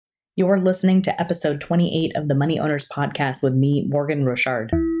You're listening to episode 28 of the Money Owners Podcast with me, Morgan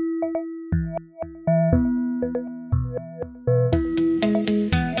Rochard.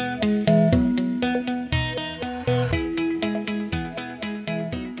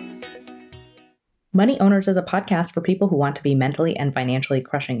 Money Owners is a podcast for people who want to be mentally and financially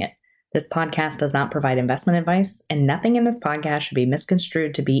crushing it. This podcast does not provide investment advice, and nothing in this podcast should be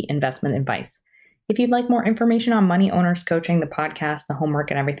misconstrued to be investment advice. If you'd like more information on Money Owners coaching, the podcast, the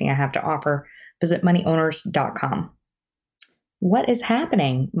homework, and everything I have to offer, visit moneyowners.com. What is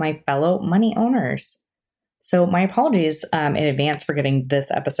happening, my fellow money owners? So my apologies in advance for getting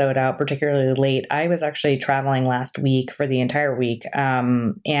this episode out particularly late. I was actually traveling last week for the entire week,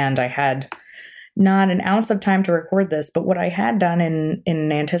 and I had not an ounce of time to record this, but what I had done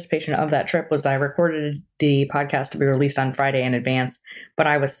in anticipation of that trip was I recorded the podcast to be released on Friday in advance, but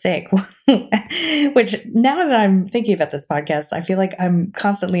I was sick, which now that I'm thinking about this podcast, I feel like I'm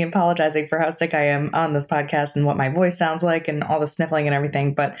constantly apologizing for how sick I am on this podcast and what my voice sounds like and all the sniffling and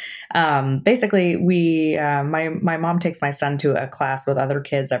everything. But basically, my mom takes my son to a class with other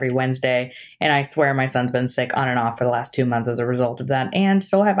kids every Wednesday, and I swear my son's been sick on and off for the last 2 months as a result of that. And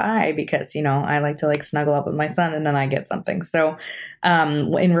so have I, because, I like to snuggle up with my son and then I get something. So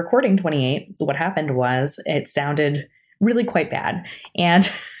in recording 28, what happened was it sounded really quite bad.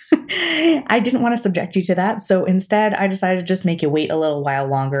 And I didn't want to subject you to that. So instead, I decided to just make you wait a little while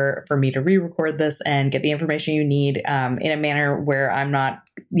longer for me to re-record this and get the information you need in a manner where I'm not,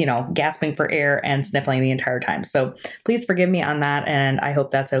 gasping for air and sniffling the entire time. So please forgive me on that. And I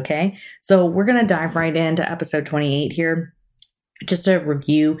hope that's okay. So we're going to dive right into episode 28 here. Just to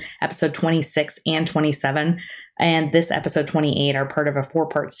review, episode 26 and 27 and this episode 28 are part of a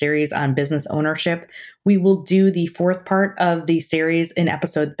 4-part series on business ownership. We will do the 4th part of the series in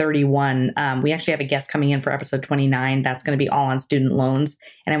episode 31. We actually have a guest coming in for episode 29. That's going to be all on student loans,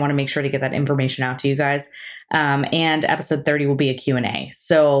 and I want to make sure to get that information out to you guys. And episode 30 will be a Q&A.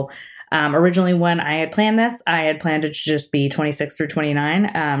 So originally, when I had planned this, I had planned it to just be 26 through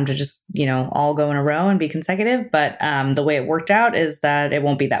 29 to just, all go in a row and be consecutive. But the way it worked out is that it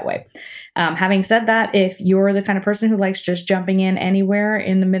won't be that way. Having said that, if you're the kind of person who likes just jumping in anywhere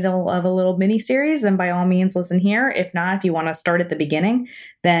in the middle of a little mini series, then by all means, listen here. If not, if you want to start at the beginning,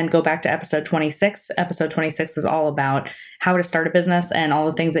 then go back to episode 26. Episode 26 is all about how to start a business and all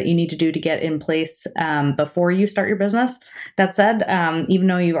the things that you need to do to get in place before you start your business. That said, even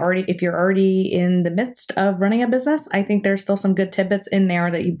though if you're already in the midst of running a business, I think there's still some good tidbits in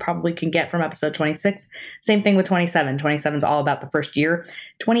there that you probably can get from episode 26. Same thing with 27. 27 is all about the first year.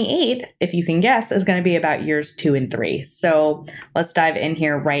 28, if you can guess, is going to be about years 2 and 3. So let's dive in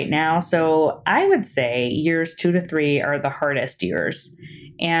here right now. So I would say years 2 to 3 are the hardest years.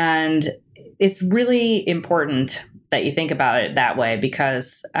 And it's really important that you think about it that way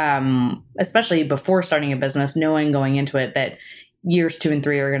because especially before starting a business, knowing going into it that years 2 and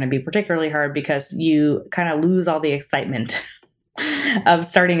 3 are going to be particularly hard because you kind of lose all the excitement of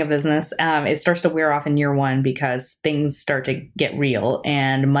starting a business. It starts to wear off in year 1 because things start to get real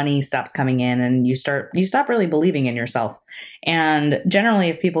and money stops coming in and you stop really believing in yourself. And generally,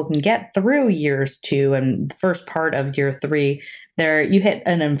 if people can get through years 2 and the first part of year 3, you hit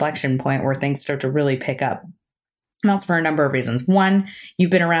an inflection point where things start to really pick up. And that's for a number of reasons. One,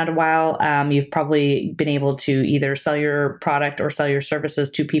 you've been around a while. You've probably been able to either sell your product or sell your services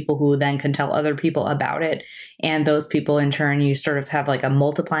to people who then can tell other people about it. And those people, in turn, you sort of have like a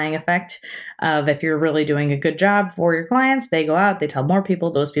multiplying effect of if you're really doing a good job for your clients, they go out, they tell more people,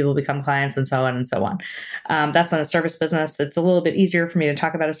 those people become clients, and so on and so on. That's not a service business. It's a little bit easier for me to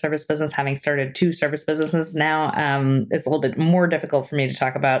talk about a service business, having started 2 service businesses now. It's a little bit more difficult for me to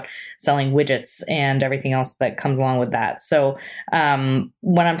talk about selling widgets and everything else that comes along with that. So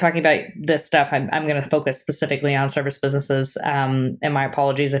when I'm talking about this stuff, I'm going to focus specifically on service businesses. And my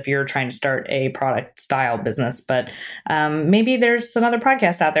apologies if you're trying to start a product style business, but maybe there's some other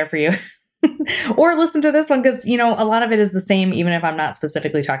podcasts out there for you. Or listen to this one because, a lot of it is the same, even if I'm not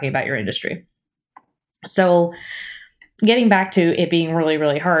specifically talking about your industry. So getting back to it being really,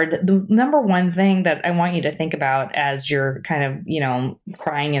 really hard, the number one thing that I want you to think about as you're kind of,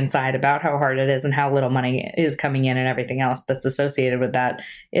 crying inside about how hard it is and how little money is coming in and everything else that's associated with that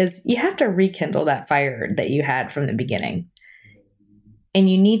is you have to rekindle that fire that you had from the beginning. And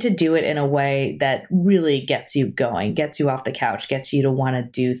you need to do it in a way that really gets you going, gets you off the couch, gets you to want to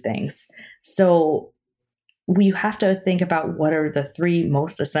do things. So you have to think about what are the 3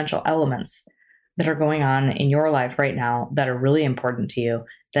 most essential elements that are going on in your life right now that are really important to you,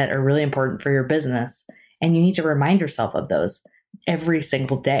 that are really important for your business. And you need to remind yourself of those every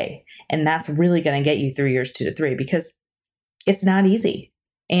single day. And that's really going to get you through years 2 to 3 because it's not easy.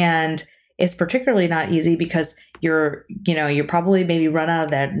 And it's particularly not easy because you're probably maybe run out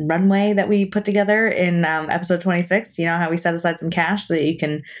of that runway that we put together in episode 26, how we set aside some cash so that you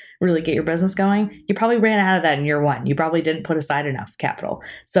can really get your business going. You probably ran out of that in year one. You probably didn't put aside enough capital.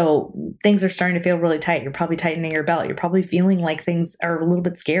 So things are starting to feel really tight. You're probably tightening your belt. You're probably feeling like things are a little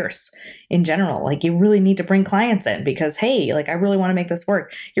bit scarce in general. Like you really need to bring clients in because, hey, like I really want to make this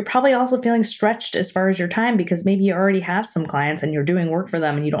work. You're probably also feeling stretched as far as your time because maybe you already have some clients and you're doing work for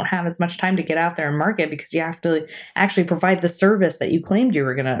them and you don't have as much time to get out there and market because you have to actually provide the service that you claimed you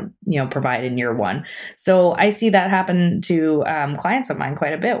were going to, provide in year one. So I see that happen to clients of mine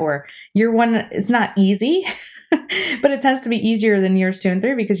quite a bit where year one, it's not easy, but it tends to be easier than years 2 and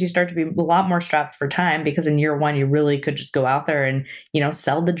 3 because you start to be a lot more strapped for time because in year one, you really could just go out there and,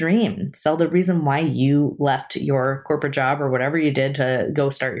 sell the dream, sell the reason why you left your corporate job or whatever you did to go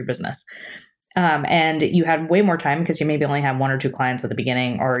start your business. And you had way more time because you maybe only had 1 or 2 clients at the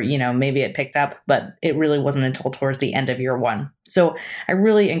beginning, or, maybe it picked up, but it really wasn't until towards the end of year one. So I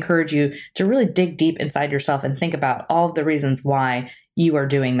really encourage you to really dig deep inside yourself and think about all of the reasons why you are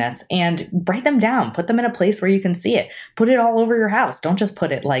doing this and write them down, put them in a place where you can see it, put it all over your house. Don't just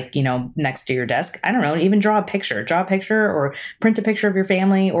put it next to your desk. I don't know, even draw a picture or print a picture of your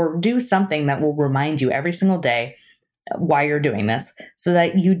family or do something that will remind you every single day why you're doing this so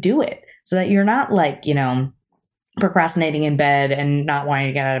that you do it. So that you're not procrastinating in bed and not wanting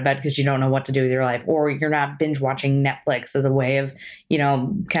to get out of bed because you don't know what to do with your life, or you're not binge watching Netflix as a way of,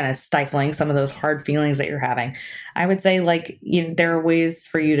 kind of stifling some of those hard feelings that you're having. I would say there are ways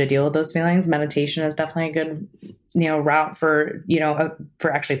for you to deal with those feelings. Meditation is definitely a good, route for,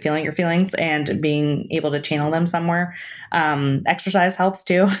 for actually feeling your feelings and being able to channel them somewhere. Exercise helps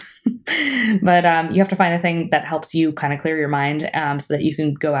too. But you have to find a thing that helps you kind of clear your mind so that you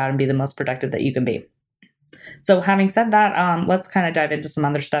can go out and be the most productive that you can be. So having said that, let's kind of dive into some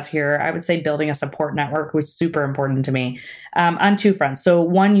other stuff here. I would say building a support network was super important to me on 2 fronts. So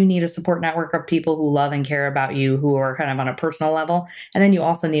one, you need a support network of people who love and care about you, who are kind of on a personal level. And then you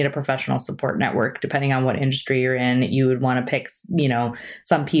also need a professional support network. Depending on what industry you're in, you would want to pick,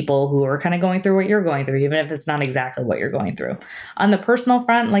 some people who are kind of going through what you're going through, even if it's not exactly what you're going through. On the personal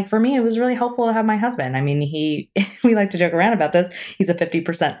front, like for me, it was really helpful to have my husband. I mean, we like to joke around about this. He's a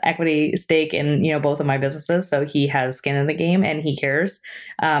 50% equity stake in, both of my businesses. So he has skin in the game and he cares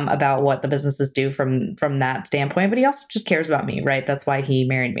about what the businesses do from that standpoint, but he also just cares about me, right? That's why he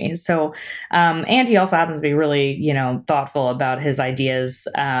married me. So, and he also happens to be really, thoughtful about his ideas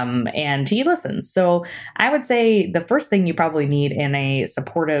and he listens. So I would say the first thing you probably need in a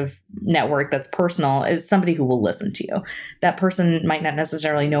supportive network that's personal is somebody who will listen to you. That person might not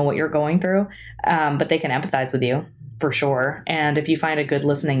necessarily know what you're going through, but they can empathize with you. For sure. And if you find a good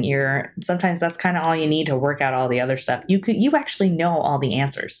listening ear, sometimes that's kind of all you need to work out all the other stuff. You actually know all the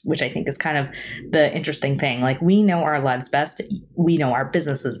answers, which I think is kind of the interesting thing. Like we know our lives best. We know our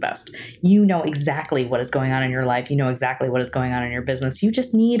businesses best. You know exactly what is going on in your life. You know exactly what is going on in your business. You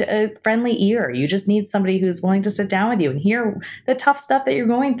just need a friendly ear. You just need somebody who's willing to sit down with you and hear the tough stuff that you're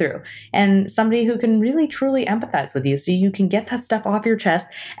going through, and somebody who can really truly empathize with you so you can get that stuff off your chest.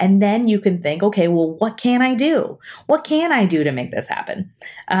 And then you can think, okay, well, what can I do? What can I do to make this happen?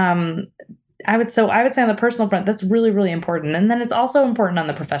 I would say on the personal front, that's really, really important. And then it's also important on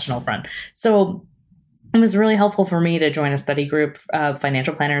the professional front. So it was really helpful for me to join a study group of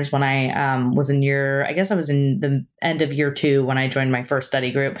financial planners when I was in the end of year 2 when I joined my first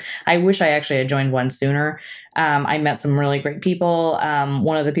study group. I wish I actually had joined one sooner. I met some really great people.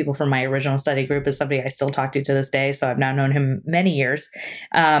 One of the people from my original study group is somebody I still talk to this day. So I've now known him many years.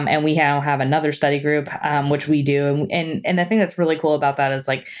 And we now have another study group, which we do. And the thing that's really cool about that is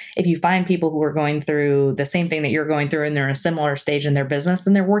if you find people who are going through the same thing that you're going through and they're in a similar stage in their business,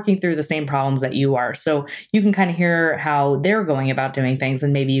 then they're working through the same problems that you are. So you can kind of hear how they're going about doing things.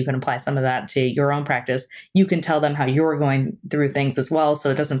 And maybe you can apply some of that to your own practice. You can tell them how you're going through things as well. So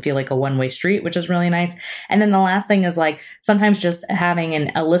it doesn't feel like a one-way street, which is really nice. And then the last thing is sometimes just having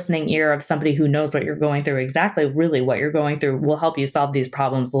a listening ear of somebody who knows what you're going through, exactly really what you're going through, will help you solve these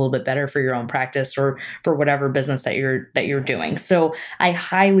problems a little bit better for your own practice or for whatever business that you're doing. So I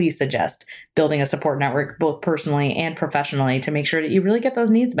highly suggest building a support network, both personally and professionally, to make sure that you really get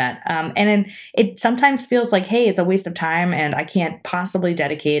those needs met. And then it sometimes feels like, hey, it's a waste of time and I can't possibly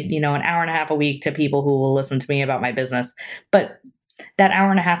dedicate, an hour and a half a week to people who will listen to me about my business. But that hour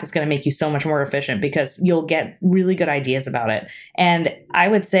and a half is going to make you so much more efficient because you'll get really good ideas about it. And I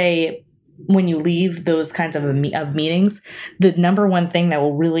would say when you leave those kinds of meetings, the number one thing that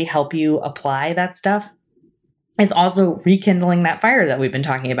will really help you apply that stuff it's also rekindling that fire that we've been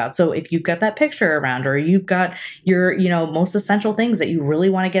talking about. So if you've got that picture around, or you've got your, most essential things that you really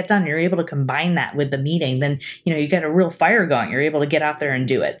want to get done, you're able to combine that with the meeting, then, you get a real fire going. You're able to get out there and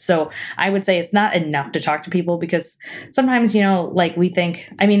do it. So I would say it's not enough to talk to people, because sometimes, like we think,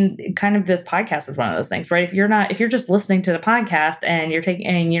 kind of this podcast is one of those things, right? If you're just listening to the podcast and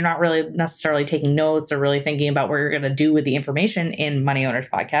you're not really necessarily taking notes or really thinking about what you're going to do with the information in Money Owners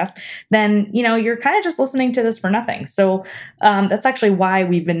Podcast, then, you're kind of just listening to this for nothing. So that's actually why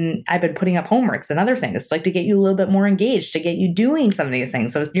I've been putting up homeworks and other things, like to get you a little bit more engaged, to get you doing some of these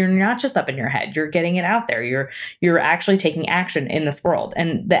things. So you're not just up in your head, you're getting it out there. You're actually taking action in this world,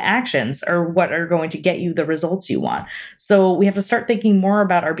 and the actions are what are going to get you the results you want. So we have to start thinking more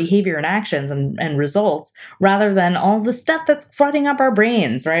about our behavior and actions and results, rather than all the stuff that's flooding up our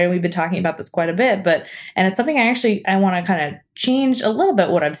brains, right? We've been talking about this quite a bit, and it's something I want to kind of change a little bit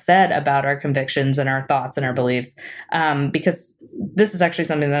what I've said about our convictions and our thoughts and our beliefs, because this is actually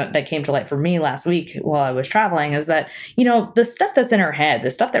something that came to light for me last week while I was traveling, is that, the stuff that's in our head,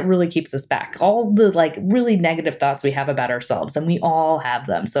 the stuff that really keeps us back, all the like really negative thoughts we have about ourselves, and we all have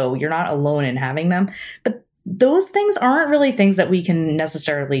them. So you're not alone in having them, but those things aren't really things that we can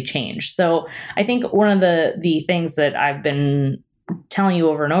necessarily change. So I think one of the things that I've been telling you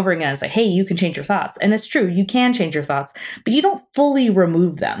over and over again is like, hey, you can change your thoughts. And it's true, you can change your thoughts, but you don't fully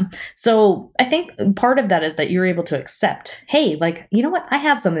remove them. So I think part of that is that you're able to accept, hey, like, you know what? I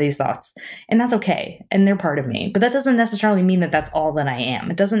have some of these thoughts, and that's okay. And they're part of me. But that doesn't necessarily mean that that's all that I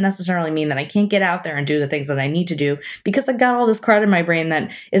am. It doesn't necessarily mean that I can't get out there and do the things that I need to do, because I've got all this crud in my brain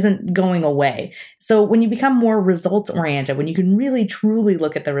that isn't going away. So when you become more results oriented, when you can really truly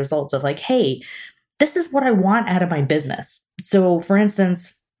look at the results of like, hey, this is what I want out of my business. So for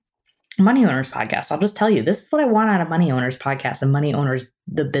instance, Money Owners Podcast, I'll just tell you, this is what I want out of Money Owners Podcast and Money Owners,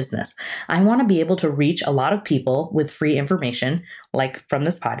 the business. I want to be able to reach a lot of people with free information, like from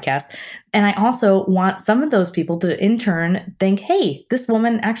this podcast. And I also want some of those people to in turn think, hey, this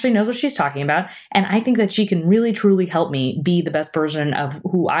woman actually knows what she's talking about. And I think that she can really, truly help me be the best version of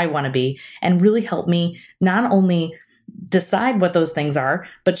who I want to be, and really help me not only decide what those things are,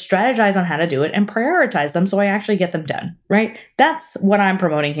 but strategize on how to do it and prioritize them so I actually get them done, right? That's what I'm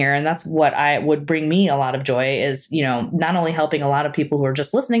promoting here. And that's what I would bring me a lot of joy is, not only helping a lot of people who are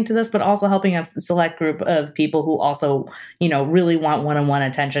just listening to this, but also helping a select group of people who also, really want one-on-one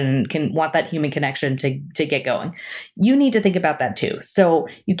attention and can want that human connection to get going. You need to think about that too. So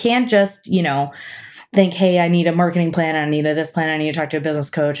you can't just, think, hey, I need a marketing plan, I need this plan, I need to talk to a business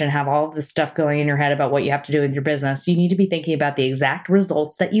coach, and have all of this stuff going in your head about what you have to do with your business. You need to be thinking about the exact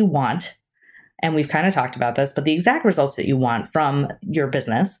results that you want. And we've kind of talked about this, but the exact results that you want from your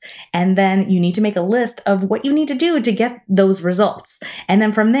business. And then you need to make a list of what you need to do to get those results. And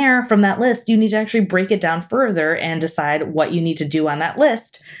then from there, from that list, you need to actually break it down further and decide what you need to do on that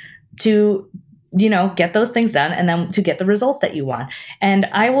list to get those things done, and then to get the results that you want. And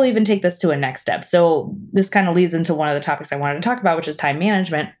I will even take this to a next step. So this kind of leads into one of the topics I wanted to talk about, which is time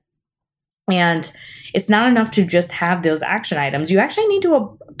management. And it's not enough to just have those action items. You actually need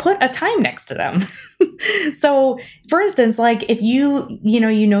to put a time next to them. So for instance, like if you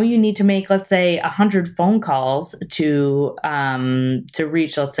need to make, let's say 100 phone calls to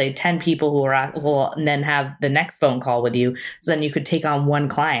reach, let's say 10 people who will then have the next phone call with you. So then you could take on one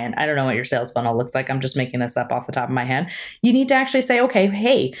client. I don't know what your sales funnel looks like. I'm just making this up off the top of my head. You need to actually say, okay,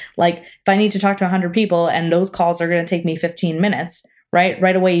 hey, like if I need to talk to 100 people and those calls are going to take me 15 minutes,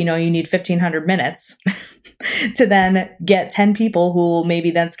 right away, you need 1,500 minutes to then get 10 people who will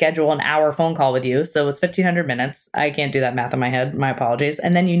maybe then schedule an hour phone call with you. So it's 1,500 minutes. I can't do that math in my head. My apologies.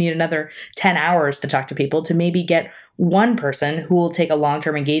 And then you need another 10 hours to talk to people to maybe get one person who will take a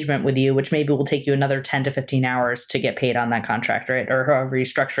long-term engagement with you, which maybe will take you another 10 to 15 hours to get paid on that contract, right? Or however you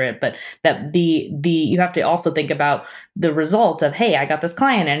structure it. But that you have to also think about the result of, hey, I got this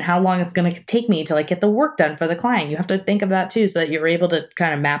client and how long it's going to take me to like get the work done for the client. You have to think of that too, so that you're able to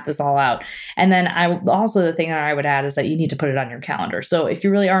kind of map this all out. And then the thing that I would add is that you need to put it on your calendar. So if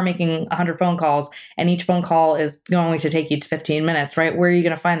you really are making 100 phone calls and each phone call is going to take you to 15 minutes, right? Where are you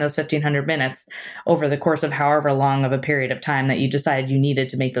going to find those 1,500 minutes over the course of however long of a period of time that you decided you needed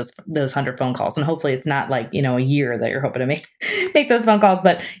to make those 100 phone calls? And hopefully it's not like, a year that you're hoping to make those phone calls,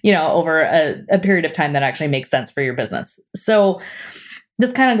 but, over a period of time that actually makes sense for your business. So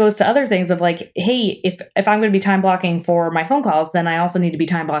this kind of goes to other things of like, hey, if I'm going to be time blocking for my phone calls, then I also need to be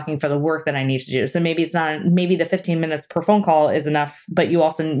time blocking for the work that I need to do. So maybe maybe the 15 minutes per phone call is enough, but you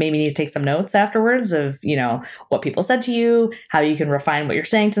also maybe need to take some notes afterwards of, what people said to you, how you can refine what you're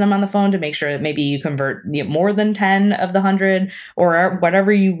saying to them on the phone to make sure that maybe you convert more than 10 of the 100 or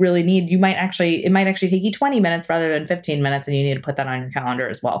whatever you really need. It might actually take you 20 minutes rather than 15 minutes, and you need to put that on your calendar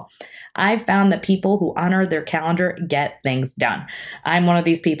as well. I've found that people who honor their calendar get things done. I'm one of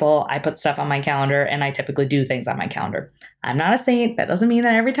these people. I put stuff on my calendar and I typically do things on my calendar. I'm not a saint. That doesn't mean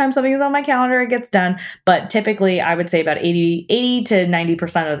that every time something is on my calendar, it gets done. But typically, I would say about 80 to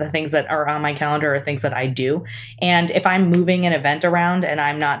 90% of the things that are on my calendar are things that I do. And if I'm moving an event around and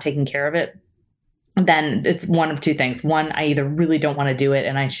I'm not taking care of it, then it's one of two things. One, I either really don't want to do it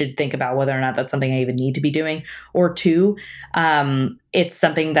and I should think about whether or not that's something I even need to be doing. Or two, it's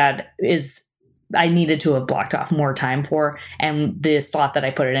something that I needed to have blocked off more time for, and the slot that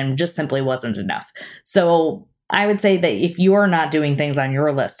I put it in just simply wasn't enough. So I would say that if you're not doing things on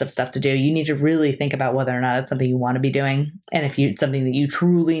your list of stuff to do, you need to really think about whether or not it's something you want to be doing, and if it's something that you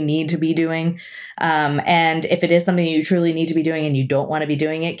truly need to be doing. And if it is something you truly need to be doing and you don't want to be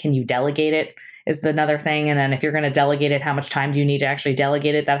doing it, can you delegate it? Is another thing. And then if you're going to delegate it, how much time do you need to actually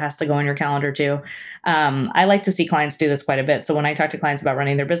delegate it? That has to go in your calendar too. I like to see clients do this quite a bit. So when I talk to clients about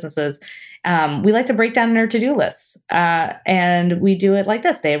running their businesses, we like to break down their to-do lists. And we do it like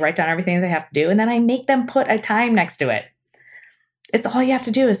this. They write down everything they have to do, and then I make them put a time next to it. It's all you have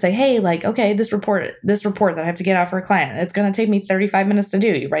to do is say, hey, like, okay, this report that I have to get out for a client, it's going to take me 35 minutes to do.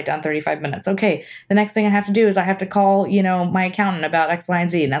 You write down 35 minutes. Okay. The next thing I have to do is I have to call, my accountant about X, Y, and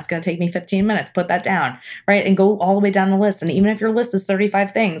Z, and that's going to take me 15 minutes. Put that down, right? And go all the way down the list. And even if your list is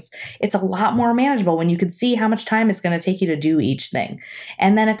 35 things, it's a lot more manageable when you can see how much time it's going to take you to do each thing.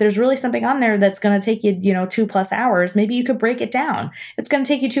 And then if there's really something on there that's going to take you, 2+ hours, maybe you could break it down. It's going to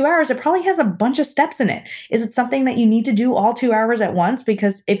take you 2 hours. It probably has a bunch of steps in it. Is it something that you need to do all 2 hours at once?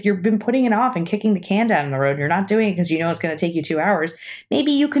 Because if you've been putting it off and kicking the can down the road, you're not doing it because it's going to take you 2 hours.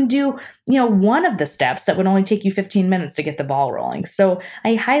 Maybe you can do, one of the steps that would only take you 15 minutes to get the ball rolling. So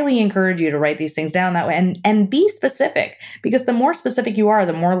I highly encourage you to write these things down that way and be specific, because the more specific you are,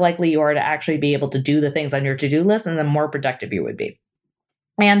 the more likely you are to actually be able to do the things on your to-do list, and the more productive you would be.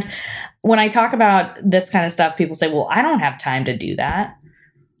 And when I talk about this kind of stuff, people say, well, I don't have time to do that.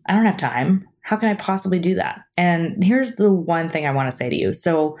 I don't have time. How can I possibly do that? And here's the one thing I want to say to you.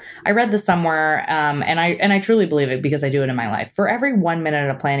 So I read this somewhere, and I truly believe it because I do it in my life. For every 1 minute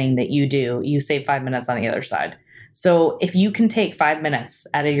of planning that you do, you save 5 minutes on the other side. So if you can take 5 minutes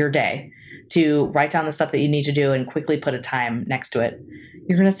out of your day to write down the stuff that you need to do and quickly put a time next to it,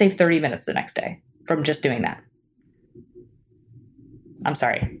 you're going to save 30 minutes the next day from just doing that. I'm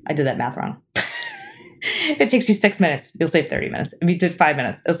sorry, I did that math wrong. If it takes you 6 minutes, you'll save 30 minutes. If you did 5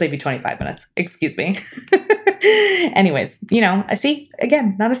 minutes, it'll save you 25 minutes. Excuse me. Anyways, I see,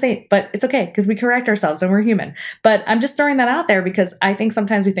 again, not a saint, but it's okay because we correct ourselves and we're human. But I'm just throwing that out there because I think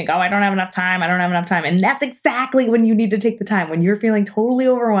sometimes we think, oh, I don't have enough time. And that's exactly when you need to take the time, when you're feeling totally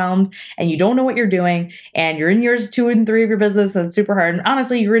overwhelmed and you don't know what you're doing and you're in years 2 and 3 of your business and it's super hard. And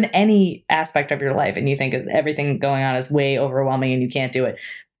honestly, you're in any aspect of your life and you think everything going on is way overwhelming and you can't do it.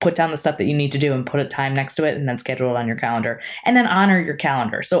 Put down the stuff that you need to do and put a time next to it, and then schedule it on your calendar, and then honor your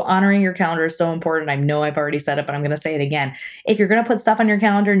calendar. So honoring your calendar is so important. I know I've already said it, but I'm going to say it again. If you're going to put stuff on your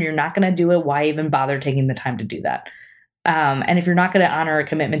calendar and you're not going to do it, why even bother taking the time to do that? And if you're not going to honor a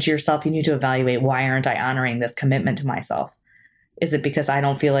commitment to yourself, you need to evaluate, why aren't I honoring this commitment to myself? Is it because I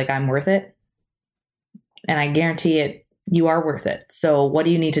don't feel like I'm worth it? And I guarantee it, you are worth it. So what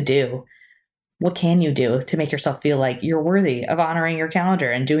do you need to do? What can you do to make yourself feel like you're worthy of honoring your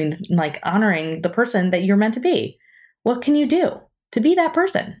calendar and honoring the person that you're meant to be? What can you do to be that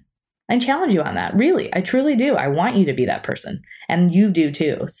person? I challenge you on that. Really, I truly do. I want you to be that person, and you do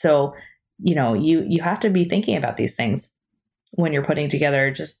too. So, you have to be thinking about these things when you're putting together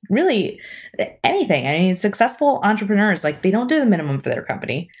just really anything. I mean, successful entrepreneurs, they don't do the minimum for their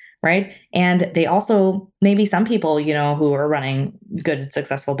company. Right. And they also, maybe some people, who are running good,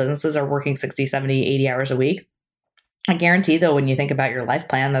 successful businesses are working 60, 70, 80 hours a week. I guarantee, though, when you think about your life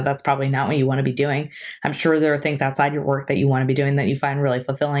plan, that's probably not what you want to be doing. I'm sure there are things outside your work that you want to be doing that you find really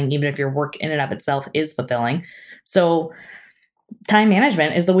fulfilling, even if your work in and of itself is fulfilling. So time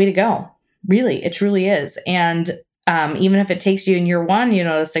management is the way to go. Really, it truly is. And even if it takes you in year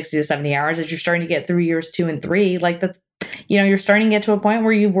 1, 60 to 70 hours, as you're starting to get through years 2 and 3, that's, you're starting to get to a point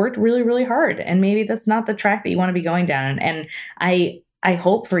where you've worked really, really hard. And maybe that's not the track that you want to be going down. And I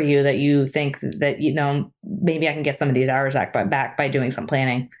hope for you that you think that, maybe I can get some of these hours back by doing some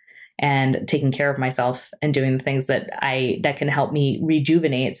planning. and taking care of myself and doing the things that can help me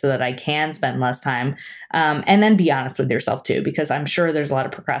rejuvenate so that I can spend less time. And then be honest with yourself too, because I'm sure there's a lot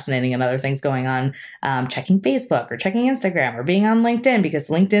of procrastinating and other things going on, checking Facebook or checking Instagram or being on LinkedIn, because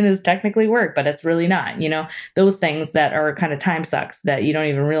LinkedIn is technically work, but it's really not, those things that are kind of time sucks that you don't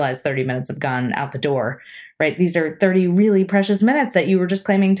even realize 30 minutes have gone out the door, right? These are 30 really precious minutes that you were just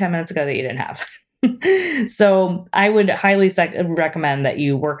claiming 10 minutes ago that you didn't have. So I would highly recommend that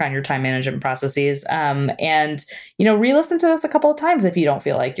you work on your time management processes, and, re-listen to this a couple of times if you don't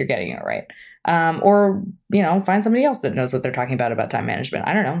feel like you're getting it right. Or, find somebody else that knows what they're talking about time management.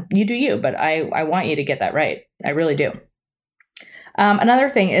 I don't know. You do you, but I want you to get that right. I really do. Another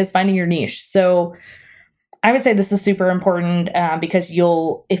thing is finding your niche. So I would say this is super important, because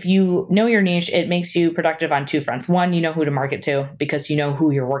if you know your niche, it makes you productive on two fronts. One, you know who to market to because you know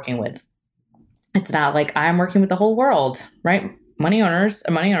who you're working with. It's not like I'm working with the whole world, right? Money owners,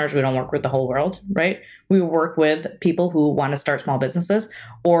 we don't work with the whole world, right? We work with people who want to start small businesses,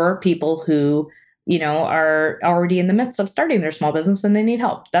 or people who, are already in the midst of starting their small business and they need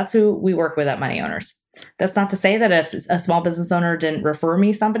help. That's who we work with at Money Owners. That's not to say that if a small business owner didn't refer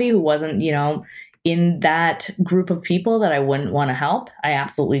me somebody who wasn't, in that group of people, that I wouldn't want to help. I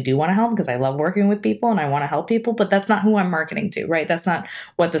absolutely do want to help because I love working with people and I want to help people, but that's not who I'm marketing to, right? That's not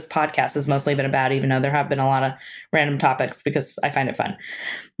what this podcast has mostly been about, even though there have been a lot of random topics because I find it fun.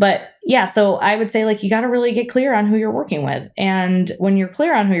 But yeah, so I would say you got to really get clear on who you're working with. And when you're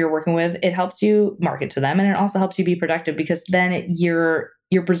clear on who you're working with, it helps you market to them, and it also helps you be productive, because then you're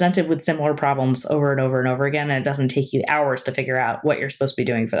presented with similar problems over and over and over again, and it doesn't take you hours to figure out what you're supposed to be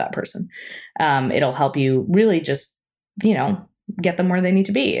doing for that person. It'll help you really just, get them where they need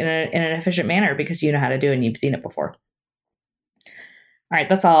to be in an efficient manner, because you know how to do it and you've seen it before. All right,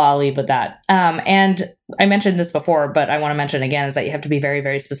 that's all I'll leave with that. And I mentioned this before, but I want to mention again, is that you have to be very,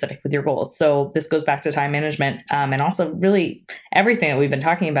 very specific with your goals. So this goes back to time management, and also really everything that we've been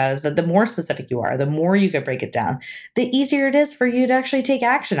talking about, is that the more specific you are, the more you could break it down, the easier it is for you to actually take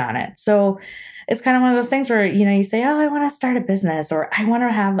action on it. So it's kind of one of those things where, you say, oh, I want to start a business, or I want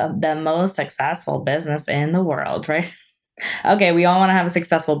to have the most successful business in the world, right? Okay, we all want to have a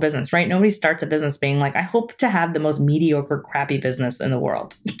successful business, right? Nobody starts a business being like, I hope to have the most mediocre, crappy business in the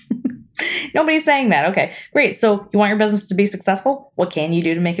world. Nobody's saying that. Okay, great. So you want your business to be successful? What can you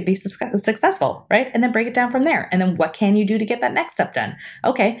do to make it be successful, right? And then break it down from there. And then what can you do to get that next step done?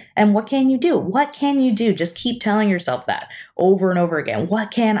 Okay, and what can you do? What can you do? Just keep telling yourself that over and over again. What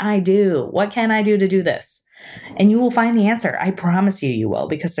can I do? What can I do to do this? And you will find the answer. I promise you will,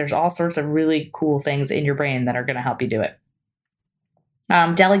 because there's all sorts of really cool things in your brain that are going to help you do it.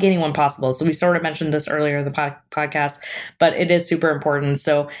 Delegating when possible. So we sort of mentioned this earlier in the podcast, but it is super important.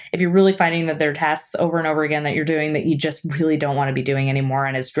 So if you're really finding that there are tasks over and over again that you're doing that you just really don't want to be doing anymore,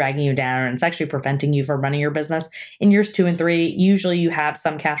 and it's dragging you down, and it's actually preventing you from running your business, in years 2 and 3, usually you have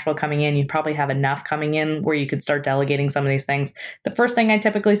some cash flow coming in. You probably have enough coming in where you could start delegating some of these things. The first thing I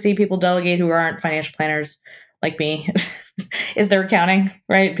typically see people delegate who aren't financial planners like me is their accounting,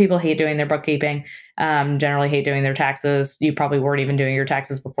 right? People hate doing their bookkeeping, generally hate doing their taxes. You probably weren't even doing your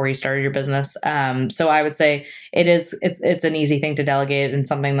taxes before you started your business. So I would say it's an easy thing to delegate, and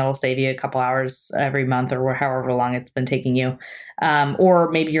something that'll save you a couple hours every month, or however long it's been taking you.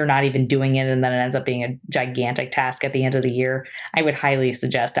 Or maybe you're not even doing it, and then it ends up being a gigantic task at the end of the year. I would highly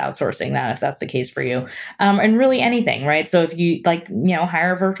suggest outsourcing that if that's the case for you. And really anything, right? So if you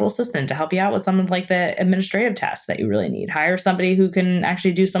hire a virtual assistant to help you out with some of the administrative tasks that you really need. Hire somebody who can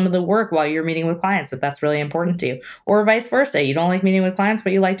actually do some of the work while you're meeting with clients, if that's really important to you. Or vice versa. You don't like meeting with clients,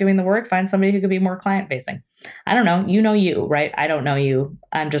 but you like doing the work. Find somebody who could be more client facing. I don't know. You, right? I don't know you.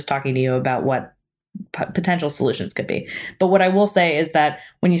 I'm just talking to you about what potential solutions could be. But what I will say is that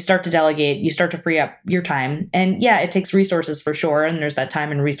when you start to delegate, you start to free up your time. And yeah, it takes resources for sure. And there's that time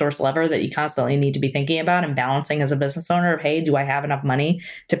and resource lever that you constantly need to be thinking about and balancing as a business owner of, hey, do I have enough money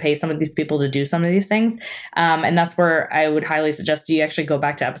to pay some of these people to do some of these things? And that's where I would highly suggest you actually go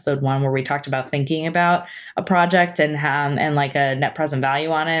back to episode 1, where we talked about thinking about a project and a net present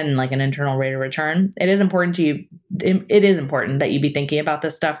value on it, and an internal rate of return. It is important to you. It is important that you be thinking about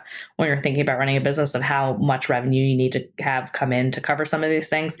this stuff when you're thinking about running a business, of how much revenue you need to have come in to cover some of these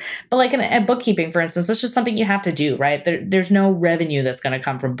things. But in bookkeeping, for instance, it's just something you have to do, right? There's no revenue that's going to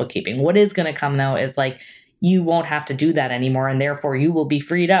come from bookkeeping. What is going to come, though, is you won't have to do that anymore, and therefore you will be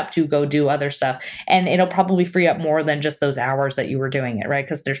freed up to go do other stuff. And it'll probably free up more than just those hours that you were doing it, right?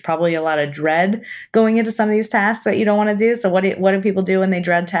 Because there's probably a lot of dread going into some of these tasks that you don't want to do. So what do people do when they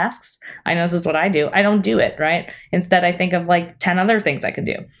dread tasks? I know this is what I do. I don't do it, right? Instead, I think of 10 other things I could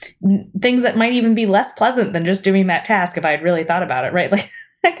do. Things that might even be less pleasant than just doing that task if I had really thought about it, right?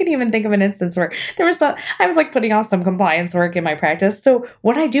 I can even think of an instance where I was like putting off some compliance work in my practice. So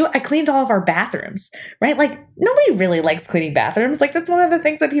what I cleaned all of our bathrooms, right? Like nobody really likes cleaning bathrooms. Like that's one of the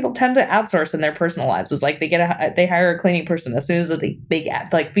things that people tend to outsource in their personal lives is like they hire a cleaning person as soon as they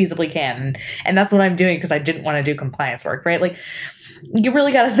like feasibly can. And that's what I'm doing because I didn't want to do compliance work, right? Like you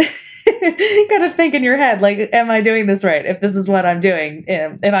really got to gotta think in your head, like, am I doing this right? If this is what I'm doing,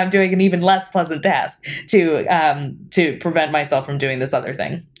 if I'm doing an even less pleasant task to prevent myself from doing this other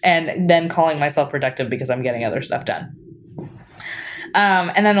thing, and then calling myself productive because I'm getting other stuff done.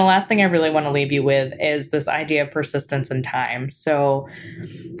 And then the last thing I really want to leave you with is this idea of persistence and time. So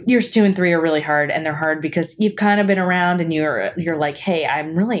years 2 and 3 are really hard, and they're hard because you've kind of been around and you're like, hey,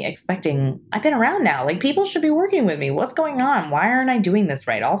 I've been around now. Like people should be working with me. What's going on? Why aren't I doing this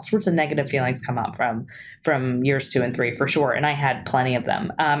right? All sorts of negative feelings come up from years 2 and 3 for sure. And I had plenty of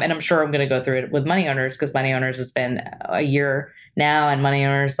them. And I'm sure I'm going to go through it with Money Owners because Money Owners has been a year now, and Money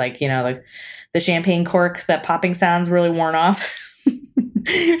Owners, like, the champagne cork, that popping sound's really worn off.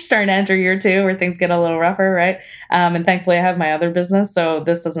 You're starting to enter year 2 where things get a little rougher, right? And thankfully I have my other business, so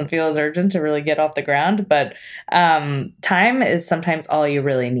this doesn't feel as urgent to really get off the ground. But time is sometimes all you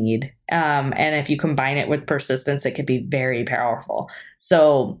really need. And if you combine it with persistence, it can be very powerful.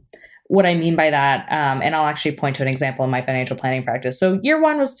 So what I mean by that, and I'll actually point to an example in my financial planning practice. So year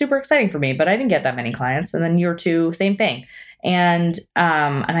 1 was super exciting for me, but I didn't get that many clients. And then year 2, same thing. And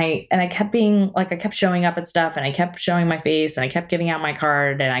I kept being like, I kept showing up at stuff, and I kept showing my face, and I kept giving out my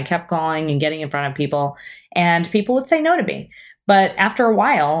card, and I kept calling and getting in front of people, and people would say no to me. But after a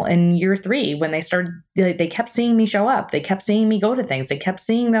while in year 3, when they kept seeing me show up, they kept seeing me go to things, they kept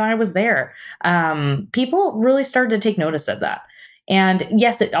seeing that I was there. People really started to take notice of that. And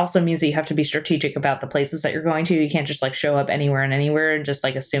yes, it also means that you have to be strategic about the places that you're going to. You can't just like show up anywhere and just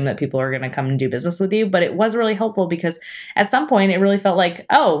like assume that people are going to come and do business with you. But it was really helpful because at some point it really felt like,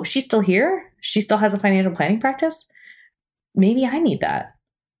 oh, she's still here. She still has a financial planning practice. Maybe I need that.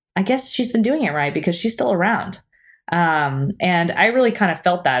 I guess she's been doing it right because she's still around. And I really kind of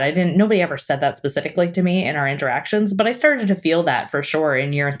felt that. Nobody ever said that specifically to me in our interactions, but I started to feel that for sure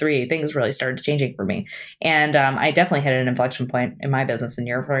in year 3. Things really started changing for me. And I definitely hit an inflection point in my business in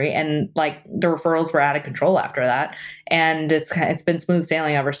year 3. And like the referrals were out of control after that. And it's been smooth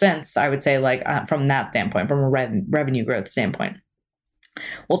sailing ever since, I would say, like from that standpoint, from a revenue growth standpoint.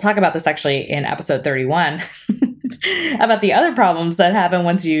 We'll talk about this actually in episode 31 about the other problems that happen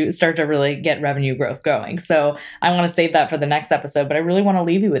once you start to really get revenue growth going. So I want to save that for the next episode, but I really want to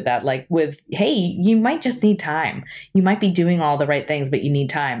leave you with that, hey, you might just need time. You might be doing all the right things, but you need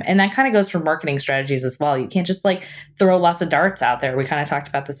time. And that kind of goes for marketing strategies as well. You can't just like throw lots of darts out there. We kind of talked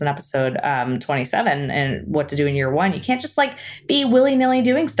about this in episode 27 and what to do in year 1. You can't just like be willy-nilly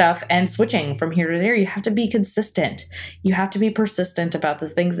doing stuff and switching from here to there. You have to be consistent. You have to be persistent about the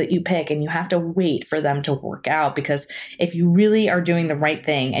things that you pick, and you have to wait for them to work out, because if you really are doing the right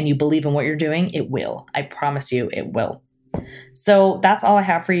thing and you believe in what you're doing, it will. I promise you it will. So that's all I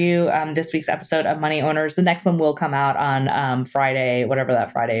have for you this week's episode of Money Owners. The next one will come out on Friday, whatever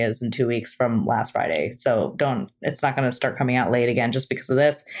that Friday is, in 2 weeks from last Friday. So it's not going to start coming out late again just because of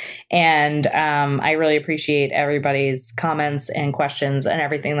this. And I really appreciate everybody's comments and questions and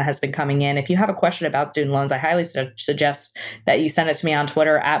everything that has been coming in. If you have a question about student loans, I highly suggest that you send it to me on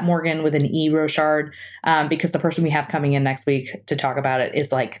Twitter at Morgan with an E Rochard, because the person we have coming in next week to talk about it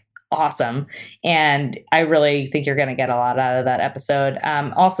is like awesome. And I really think you're going to get a lot out of that episode.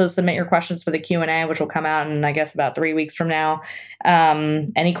 Also submit your questions for the Q&A, which will come out in, I guess, about 3 weeks from now.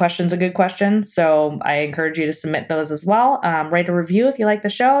 Any question's a good question. So I encourage you to submit those as well. Write a review if you like the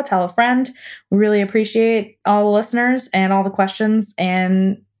show. Tell a friend. We really appreciate all the listeners and all the questions.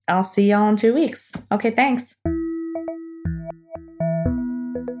 And I'll see y'all in 2 weeks. Okay, thanks.